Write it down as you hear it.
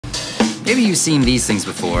Maybe you've seen these things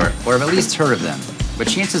before, or have at least heard of them. But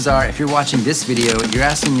chances are, if you're watching this video, you're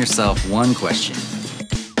asking yourself one question.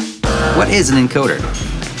 What is an encoder?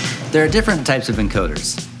 There are different types of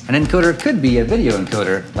encoders. An encoder could be a video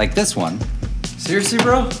encoder, like this one. Seriously,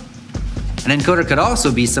 bro? An encoder could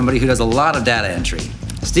also be somebody who does a lot of data entry.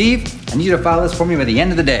 Steve, I need you to file this for me by the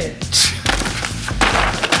end of the day.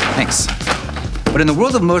 Thanks. But in the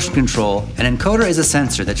world of motion control, an encoder is a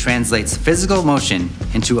sensor that translates physical motion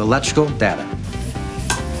into electrical data.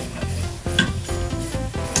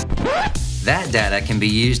 That data can be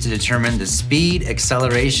used to determine the speed,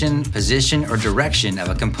 acceleration, position, or direction of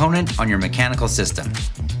a component on your mechanical system.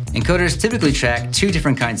 Encoders typically track two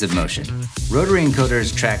different kinds of motion. Rotary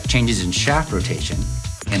encoders track changes in shaft rotation,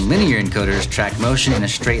 and linear encoders track motion in a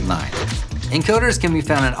straight line. Encoders can be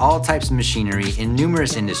found in all types of machinery in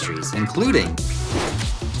numerous industries, including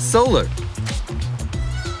solar,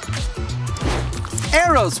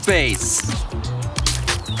 aerospace,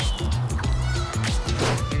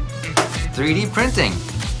 3D printing,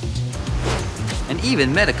 and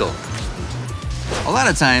even medical. A lot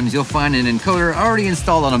of times you'll find an encoder already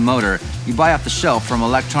installed on a motor you buy off the shelf from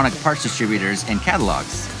electronic parts distributors and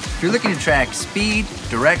catalogs. If you're looking to track speed,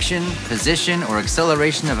 direction, position, or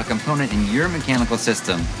acceleration of a component in your mechanical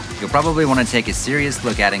system, you'll probably want to take a serious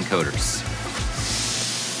look at encoders.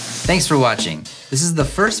 Thanks for watching. This is the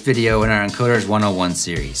first video in our Encoders 101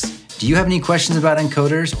 series. Do you have any questions about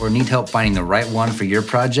encoders or need help finding the right one for your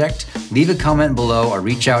project? Leave a comment below or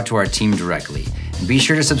reach out to our team directly. And be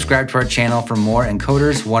sure to subscribe to our channel for more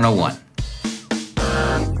Encoders 101.